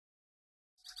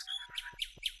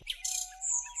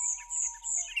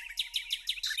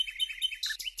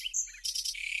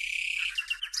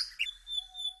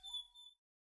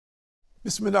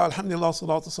Bismillah, alhamdulillah,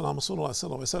 salatu salam,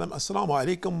 assalamu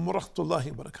alaikum wa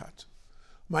rahmatullahi wa barakatuh.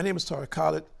 My name is Tahir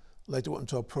Khalid. I'd like to welcome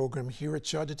to our program here at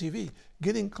Sharjah TV,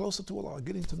 getting closer to Allah,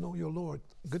 getting to know your Lord,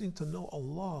 getting to know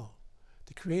Allah,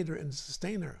 the creator and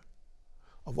sustainer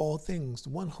of all things, the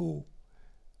one who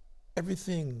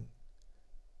everything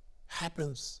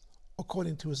happens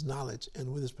according to his knowledge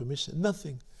and with his permission.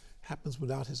 Nothing happens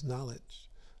without his knowledge.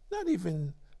 Not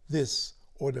even this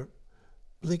or the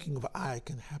blinking of an eye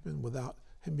can happen without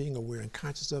him being aware and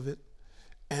conscious of it,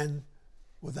 and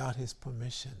without his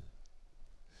permission.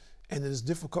 And it is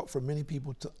difficult for many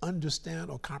people to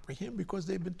understand or comprehend because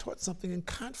they've been taught something in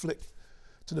conflict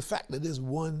to the fact that there's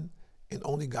one and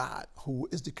only God who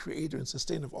is the creator and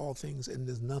sustainer of all things, and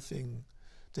there's nothing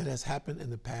that has happened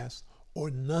in the past or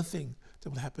nothing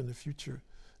that will happen in the future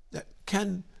that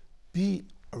can be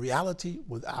a reality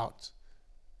without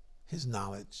his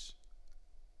knowledge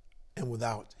and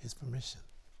without his permission.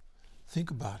 Think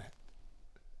about it.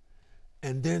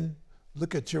 And then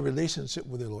look at your relationship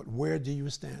with the Lord. Where do you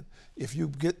stand? If you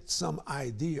get some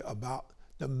idea about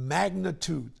the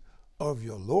magnitude of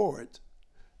your Lord,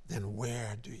 then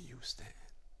where do you stand?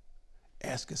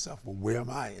 Ask yourself, well, where am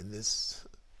I in this?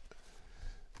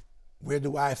 Where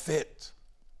do I fit?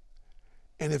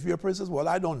 And if you're a person says, well,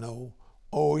 I don't know,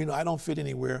 or, I don't fit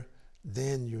anywhere,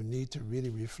 then you need to really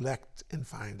reflect and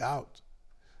find out.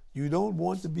 You don't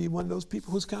want to be one of those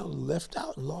people who's kind of left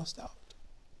out and lost out.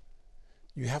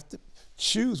 You have to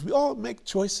choose. We all make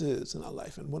choices in our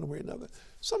life in one way or another.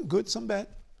 Some good, some bad,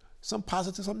 some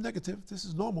positive, some negative. This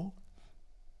is normal.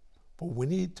 But we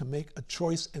need to make a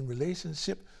choice in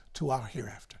relationship to our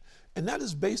hereafter. And that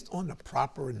is based on the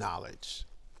proper knowledge.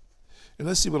 And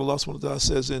let's see what Allah subhanahu wa ta'ala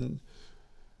says in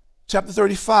chapter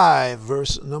 35,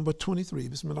 verse number 23.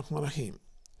 Bismillahirrahmanirrahim.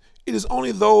 It is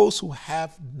only those who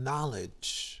have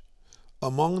knowledge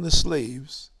among the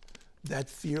slaves that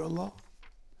fear Allah.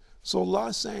 So Allah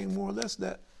is saying more or less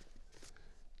that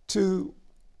to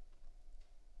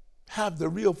have the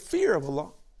real fear of Allah,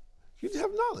 you need to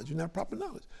have knowledge, you need to have proper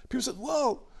knowledge. People say,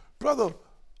 well, brother,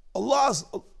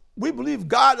 we believe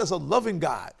God is a loving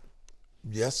God.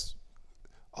 Yes,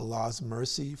 Allah's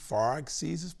mercy far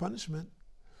exceeds his punishment,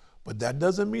 but that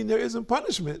doesn't mean there isn't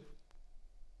punishment.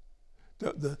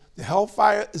 The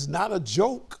hellfire is not a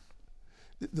joke.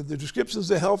 The descriptions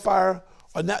of hellfire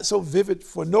are not so vivid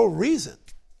for no reason.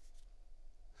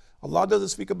 Allah doesn't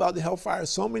speak about the hellfire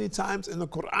so many times in the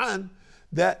Quran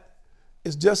that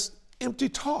it's just empty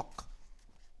talk.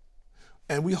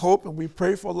 And we hope and we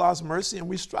pray for Allah's mercy and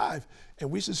we strive.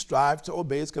 And we should strive to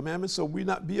obey his commandments so we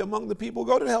not be among the people who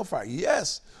go to the hellfire.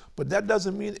 Yes, but that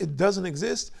doesn't mean it doesn't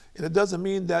exist. And it doesn't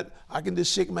mean that I can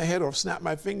just shake my head or snap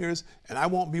my fingers and I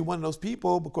won't be one of those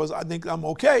people because I think I'm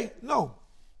okay. No,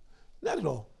 not at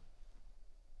all.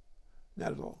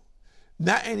 Not at all.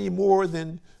 Not any more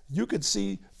than you could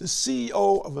see the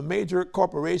CEO of a major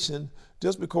corporation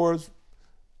just because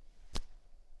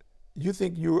you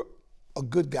think you're a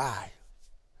good guy.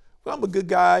 Well, I'm a good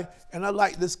guy, and I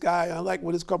like this guy, and I like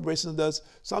what his corporation does,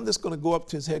 so I'm just going to go up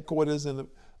to his headquarters in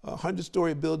a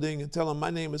 100-story building and tell him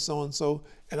my name is so-and-so,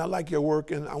 and I like your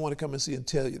work, and I want to come and see and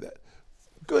tell you that.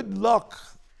 Good luck.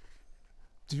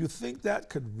 Do you think that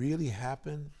could really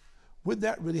happen? Would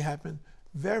that really happen?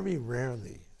 Very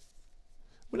rarely.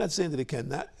 We're not saying that it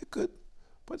cannot. It could,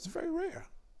 but it's very rare.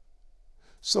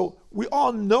 So we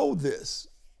all know this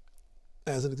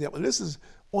as an example. And this is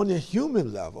on a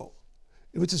human level,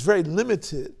 which is very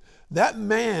limited. That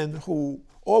man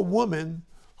or woman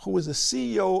who is the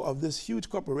CEO of this huge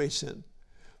corporation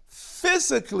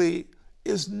physically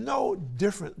is no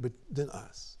different than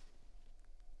us.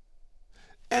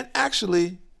 And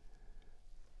actually,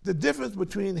 the difference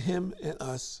between him and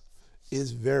us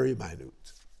is very minute.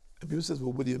 And people say,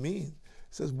 well, what do you mean? He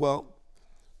says, well,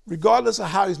 regardless of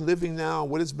how he's living now,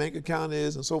 what his bank account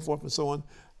is, and so forth and so on,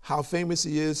 how famous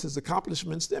he is, his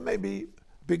accomplishments, there may be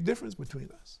a big difference between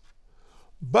us.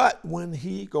 But when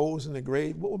he goes in the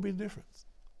grave, what will be the difference?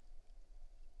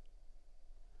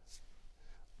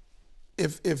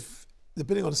 If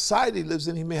depending on the society he lives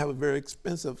in, he may have a very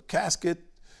expensive casket,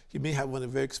 he may have one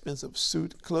of very expensive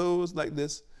suit clothes like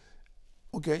this.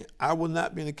 Okay, I will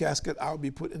not be in a casket. I will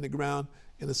be put in the ground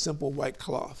in a simple white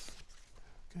cloth.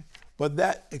 Okay? But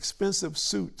that expensive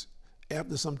suit,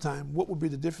 after some time, what would be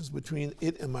the difference between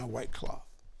it and my white cloth?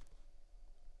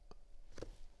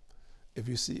 If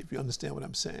you understand what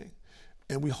I'm saying.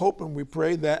 And we hope and we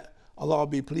pray that Allah will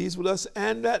be pleased with us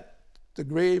and that the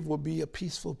grave will be a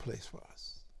peaceful place for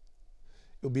us.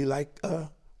 It will be like a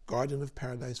garden of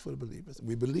paradise for the believers.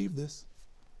 We believe this.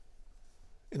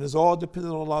 And it's all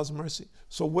dependent on Allah's mercy.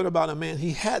 So what about a man?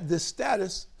 He had this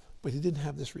status, but he didn't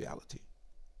have this reality.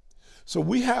 So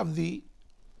we have the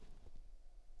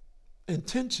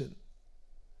intention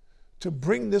to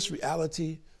bring this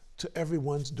reality to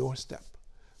everyone's doorstep,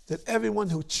 that everyone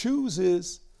who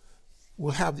chooses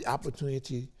will have the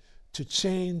opportunity to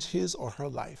change his or her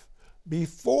life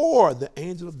before the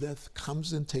angel of death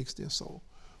comes and takes their soul,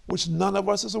 which none of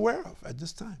us is aware of at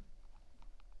this time.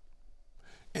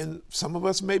 And some of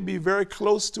us may be very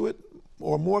close to it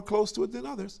or more close to it than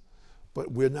others,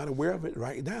 but we're not aware of it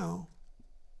right now.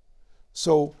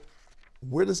 So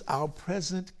where does our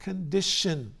present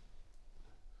condition,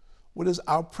 what is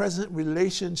our present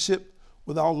relationship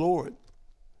with our Lord?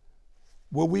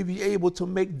 Will we be able to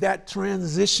make that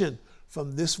transition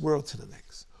from this world to the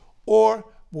next? Or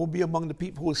will we be among the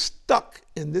people who are stuck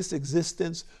in this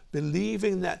existence,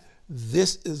 believing that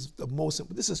this is the most,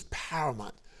 this is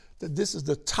paramount, that this is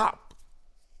the top,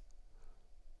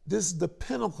 this is the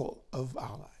pinnacle of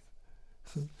our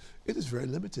life? It is very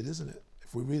limited, isn't it?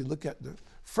 If we really look at the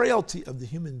frailty of the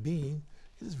human being,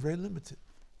 it is very limited.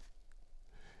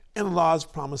 And Allah has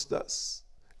promised us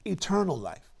eternal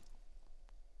life.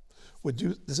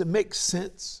 Does it make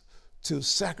sense to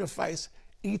sacrifice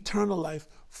eternal life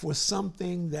for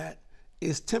something that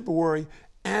is temporary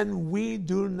and we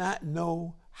do not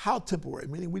know how temporary,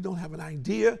 meaning we don't have an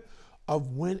idea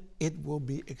of when it will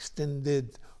be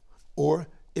extended, or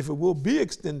if it will be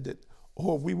extended,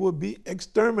 or we will be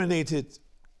exterminated?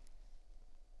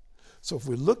 So if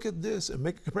we look at this and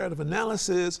make a comparative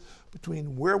analysis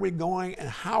between where we're going and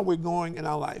how we're going in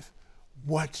our life,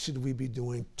 what should we be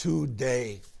doing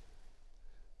today?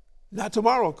 Not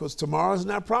tomorrow, because tomorrow is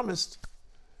not promised.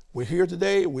 We're here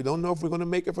today. We don't know if we're going to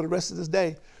make it for the rest of this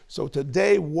day. So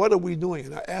today, what are we doing?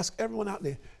 And I ask everyone out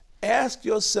there, ask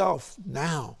yourself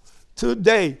now,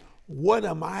 today, what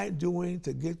am I doing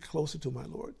to get closer to my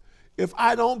Lord? If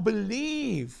I don't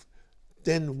believe,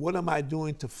 then what am I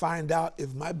doing to find out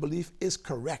if my belief is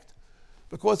correct?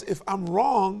 Because if I'm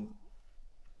wrong,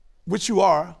 which you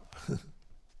are,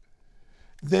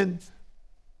 then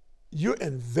you're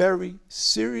in very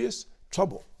serious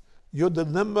trouble. Your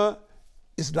dilemma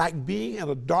is like being in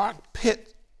a dark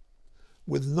pit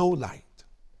with no light,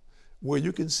 where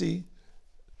you can see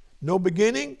no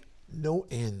beginning, no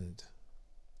end.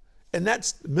 And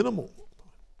that's minimal.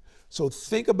 So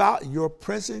think about your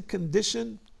present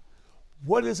condition.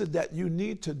 What is it that you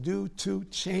need to do to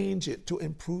change it, to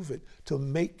improve it, to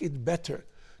make it better,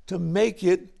 to make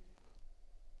it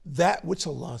that which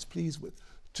Allah is pleased with,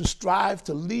 to strive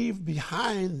to leave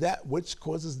behind that which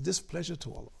causes displeasure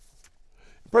to Allah?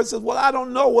 The person says, well, I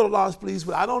don't know what Allah is pleased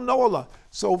with. I don't know Allah.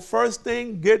 So first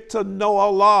thing, get to know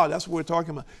Allah. That's what we're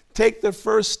talking about. Take the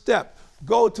first step.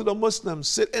 Go to the Muslims.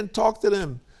 Sit and talk to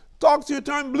them. Talk till you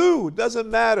turn blue. Doesn't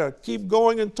matter. Keep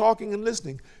going and talking and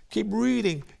listening. Keep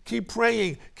reading. Keep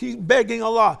praying. Keep begging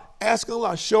Allah. Asking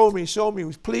Allah, show me.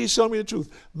 Please show me the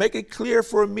truth. Make it clear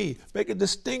for me. Make it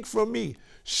distinct for me.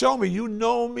 Show me, you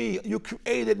know me, you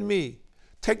created me.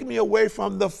 Take me away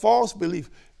from the false belief.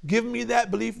 Give me that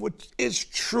belief which is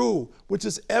true, which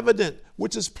is evident,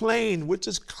 which is plain, which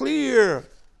is clear.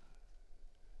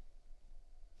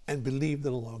 And believe that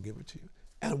Allah will give it to you.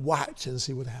 And watch and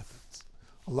see what happens.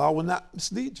 Allah will not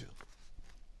mislead you.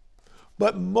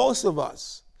 But most of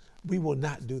us, we will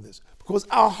not do this because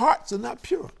our hearts are not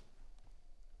pure.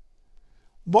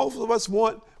 Most of us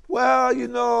want, well, you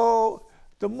know,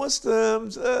 the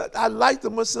Muslims, I like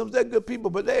the Muslims, they're good people,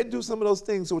 but they do some of those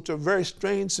things which are very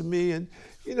strange to me. And,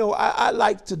 you know, I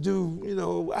like to do, you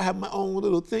know, I have my own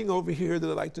little thing over here that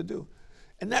I like to do.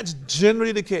 And that's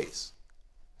generally the case.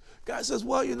 God says,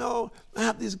 well, you know, I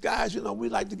have these guys, you know, we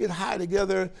like to get high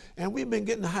together, and we've been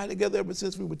getting high together ever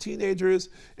since we were teenagers,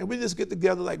 and we just get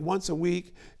together like once a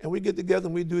week, and we get together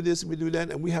and we do this and we do that,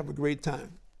 and we have a great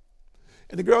time.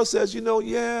 And the girl says, you know,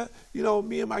 yeah, you know,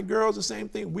 me and my girls, the same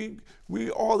thing. We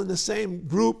all in the same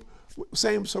group,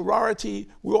 same sorority.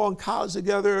 We're all in college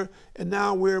together, and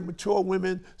now we're mature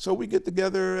women. So we get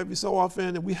together every so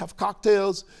often, and we have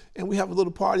cocktails, and we have a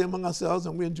little party among ourselves,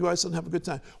 and we enjoy ourselves and have a good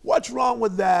time. What's wrong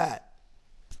with that?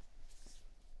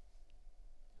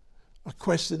 My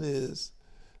question is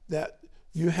that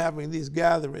you're having these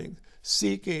gatherings,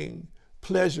 seeking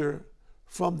pleasure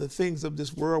from the things of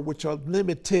this world, which are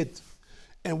limited.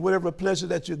 And whatever pleasure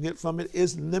that you get from it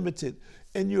is limited.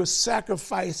 And you're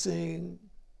sacrificing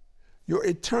your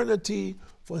eternity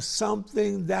for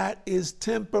something that is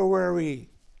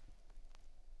temporary.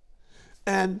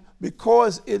 And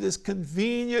because it is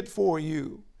convenient for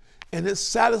you and it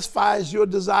satisfies your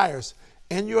desires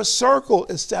and your circle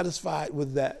is satisfied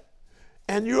with that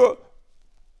and you're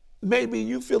maybe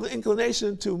you feel the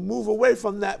inclination to move away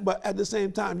from that, but at the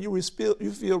same time, you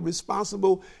feel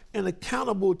responsible and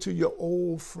accountable to your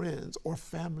old friends or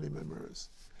family members.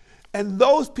 And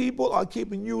those people are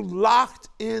keeping you locked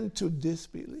into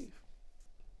disbelief.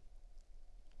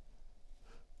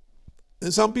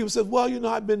 And some people said, well,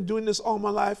 I've been doing this all my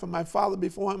life, and my father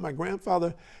before him, my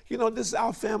grandfather, this is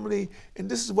our family, and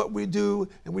this is what we do,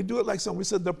 and we do it like something. We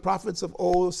said the prophets of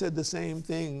old said the same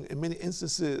thing in many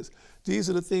instances. These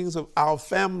are the things of our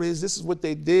families. This is what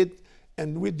they did,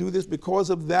 and we do this because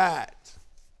of that.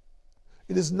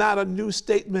 It is not a new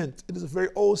statement. It is a very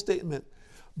old statement.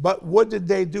 But what did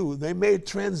they do? They made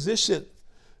transition.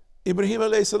 Ibrahim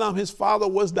alayhi salam, his father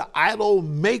was the idol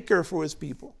maker for his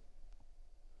people.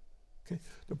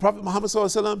 The Prophet Muhammad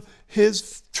sallallahu alaihi wasallam,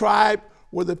 his tribe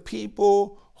were the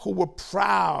people who were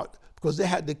proud because they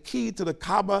had the key to the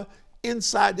Kaaba.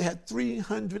 Inside they had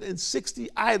 360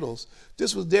 idols.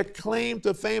 This was their claim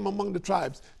to fame among the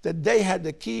tribes, that they had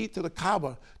the key to the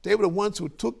Kaaba. They were the ones who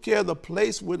took care of the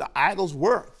place where the idols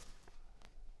were.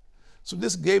 So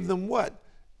this gave them what?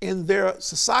 In their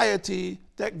society,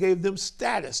 that gave them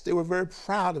status. They were very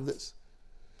proud of this.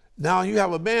 Now you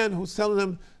have a man who's telling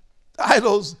them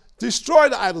idols, destroy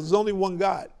the idols, there's only one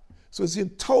God. So it's in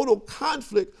total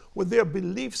conflict with their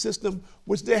belief system,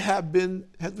 which has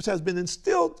been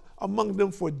instilled among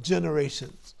them for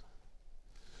generations.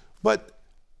 But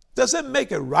does it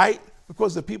make it right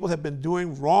because the people have been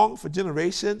doing wrong for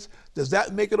generations? Does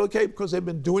that make it okay because they've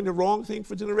been doing the wrong thing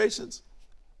for generations?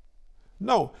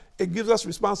 No, it gives us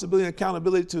responsibility and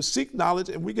accountability to seek knowledge,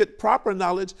 and we get proper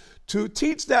knowledge to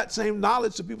teach that same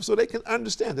knowledge to people so they can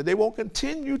understand that they won't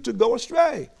continue to go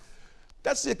astray.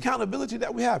 That's the accountability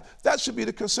that we have. That should be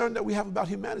the concern that we have about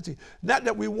humanity. Not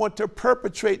that we want to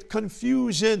perpetrate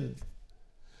confusion.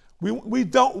 We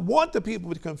don't want the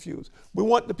people to be confused. We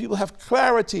want the people to have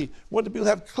clarity. We want the people to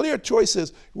have clear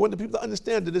choices. We want the people to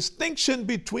understand the distinction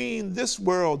between this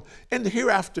world and the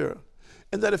hereafter.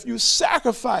 And that if you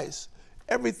sacrifice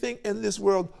everything in this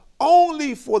world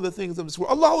only for the things of this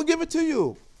world, Allah will give it to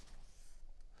you.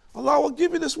 Allah will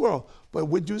give you this world. But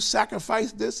would you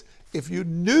sacrifice this if you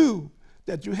knew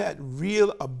that you had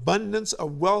real abundance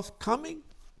of wealth coming?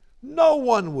 No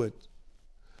one would.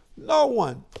 No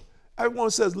one.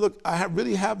 Everyone says, look,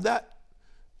 really have that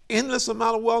endless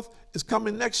amount of wealth. It's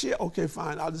coming next year. Okay,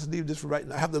 fine. I'll just leave this for right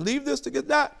now. I have to leave this to get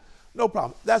that? No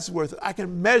problem. That's worth it. I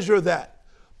can measure that.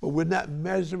 But we're not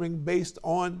measuring based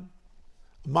on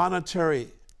monetary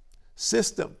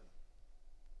system.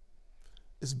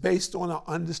 It's based on our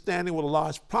understanding what Allah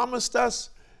has promised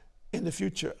us in the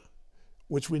future,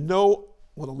 which we know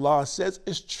what Allah says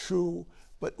is true,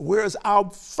 but where is our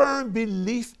firm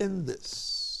belief in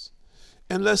this?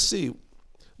 And let's see.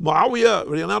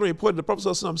 Muawiyah reported the Prophet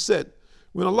ﷺ said,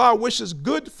 when Allah wishes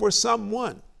good for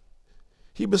someone,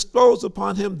 He bestows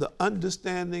upon him the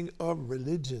understanding of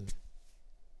religion.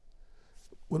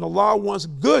 When Allah wants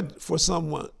good for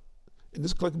someone, and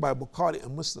this is collected by Bukhari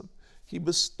and Muslim, He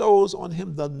bestows on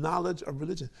him the knowledge of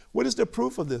religion. What is the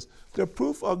proof of this? The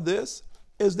proof of this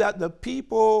is that the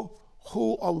people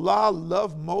who Allah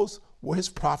loved most were His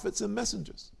prophets and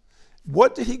messengers.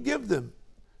 What did He give them?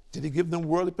 Did He give them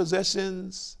worldly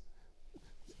possessions?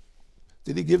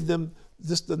 Did He give them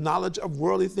just the knowledge of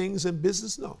worldly things and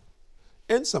business? No.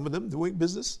 And some of them doing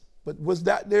business, but was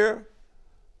that their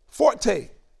forte?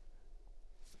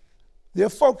 Their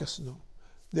focus? No.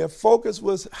 Their focus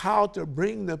was how to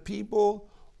bring the people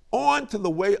onto the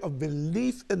way of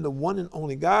belief in the one and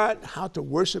only God, how to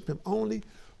worship Him only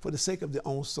for the sake of their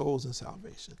own souls and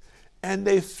salvation. And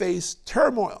they faced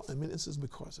turmoil in many instances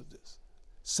because of this,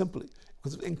 simply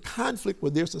because it's in conflict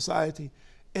with their society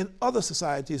and other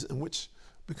societies in which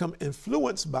become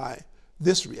influenced by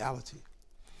this reality.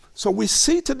 So we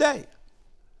see today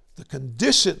the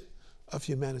condition of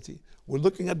humanity. We're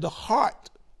looking at the heart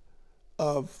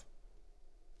of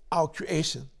our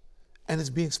creation, and it's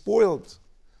being spoiled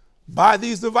by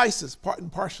these devices, part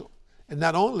and partial, and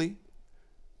not only,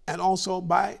 and also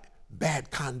by bad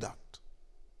conduct.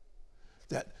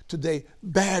 That today,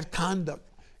 bad conduct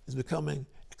is becoming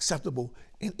acceptable,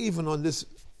 and even on this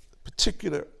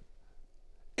particular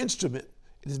instrument,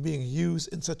 it is being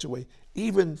used in such a way,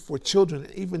 even for children,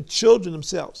 and even children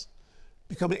themselves,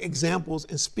 becoming examples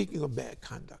and speaking of bad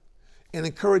conduct, and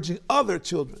encouraging other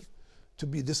children to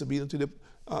be disobedient to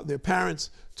their parents,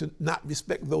 to not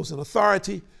respect those in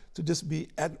authority, to just be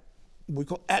at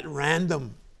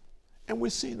random. And we're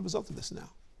seeing the result of this now.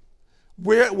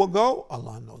 Where it will go,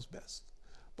 Allah knows best.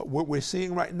 But what we're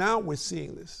seeing right now, we're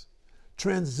seeing this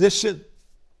transition,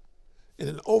 in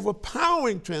an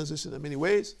overpowering transition in many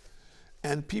ways,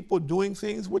 and people doing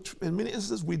things which in many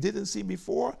instances we didn't see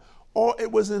before, or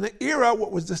it was in an era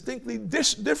what was distinctly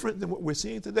different than what we're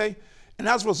seeing today. And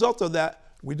as a result of that,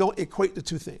 we don't equate the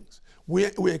two things. We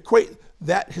equate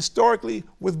that historically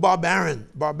with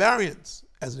barbarians,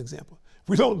 as an example.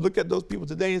 We don't look at those people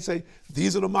today and say,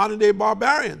 these are the modern day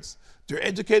barbarians. They're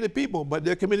educated people, but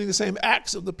they're committing the same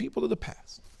acts of the people of the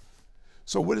past.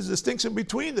 So what is the distinction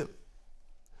between them?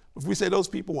 If we say those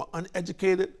people were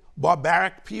uneducated,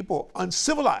 barbaric people,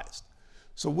 uncivilized.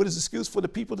 So what is the excuse for the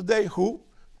people today who,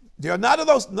 they are none of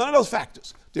those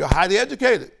factors. They are highly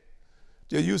educated.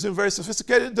 They're using very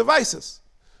sophisticated devices.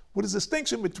 What is the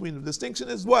distinction between them? The distinction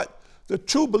is what? The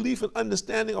true belief and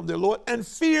understanding of their Lord and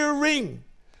fearing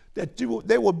that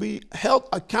they will be held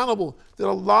accountable, that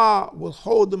Allah will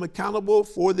hold them accountable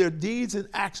for their deeds and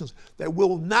actions that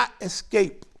will not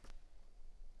escape.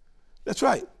 That's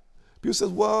right. People say,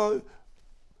 well,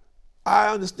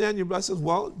 I understand you, but I says,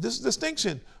 well, this is a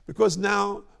distinction because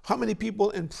now how many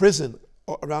people in prison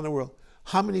around the world?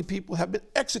 How many people have been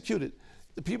executed?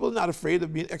 The people are not afraid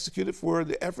of being executed for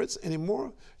their efforts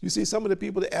anymore. You see some of the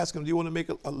people that ask him, do you want to make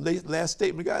a last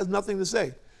statement? The guy has nothing to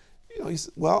say. You know, he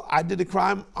said, well, I did the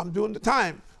crime, I'm doing the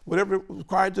time. Whatever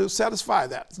required to satisfy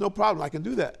that. It's no problem, I can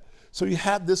do that. So you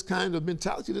have this kind of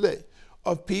mentality today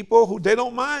of people who they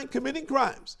don't mind committing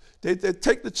crimes. They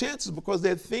take the chances because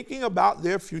they're thinking about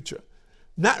their future.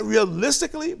 Not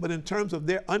realistically, but in terms of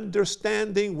their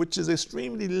understanding, which is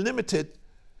extremely limited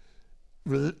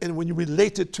and when you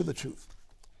relate it to the truth.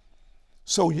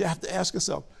 So you have to ask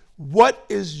yourself, what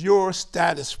is your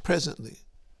status presently?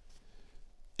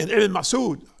 And Ibn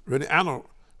Mas'ud,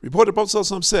 reported Prophet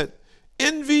ﷺ said,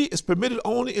 envy is permitted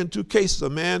only in two cases: a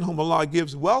man whom Allah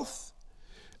gives wealth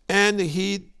and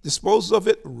he disposes of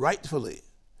it rightfully,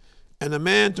 and a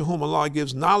man to whom Allah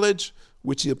gives knowledge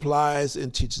which he applies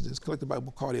and teaches. It's collected by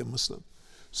Bukhari and Muslim.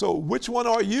 So which one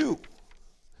are you?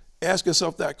 Ask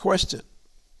yourself that question.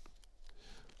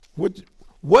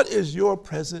 What is your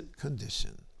present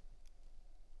condition?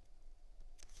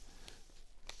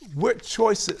 What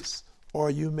choices are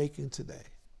you making today?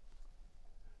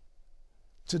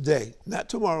 Today, not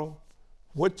tomorrow.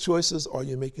 What choices are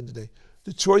you making today?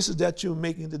 The choices that you're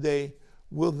making today,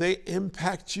 will they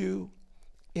impact you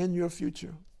in your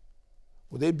future?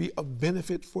 Will they be of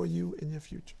benefit for you in your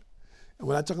future? And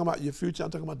when I talk about your future,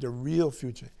 I'm talking about the real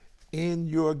future, in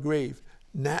your grave,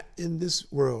 not in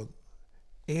this world,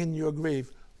 in your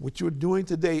grave. What you're doing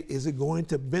today, is it going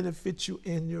to benefit you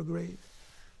in your grave?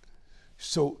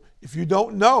 So if you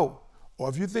don't know, or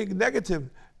if you think negative,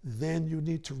 then you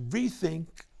need to rethink,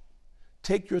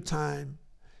 take your time,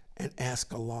 and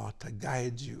ask Allah to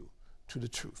guide you to the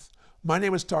truth. My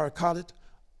name is Tahir Khalid.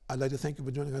 I'd like to thank you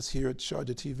for joining us here at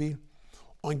Sharjah TV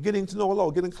on getting to know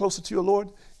Allah, getting closer to your Lord,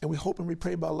 and we hope and we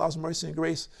pray by Allah's mercy and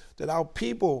grace that our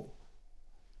people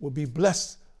will be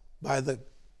blessed by the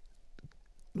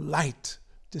light,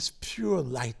 this pure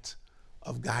light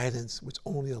of guidance which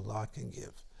only Allah can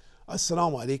give.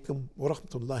 Assalamu alaikum wa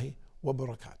rahmatullahi wa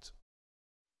barakatuh.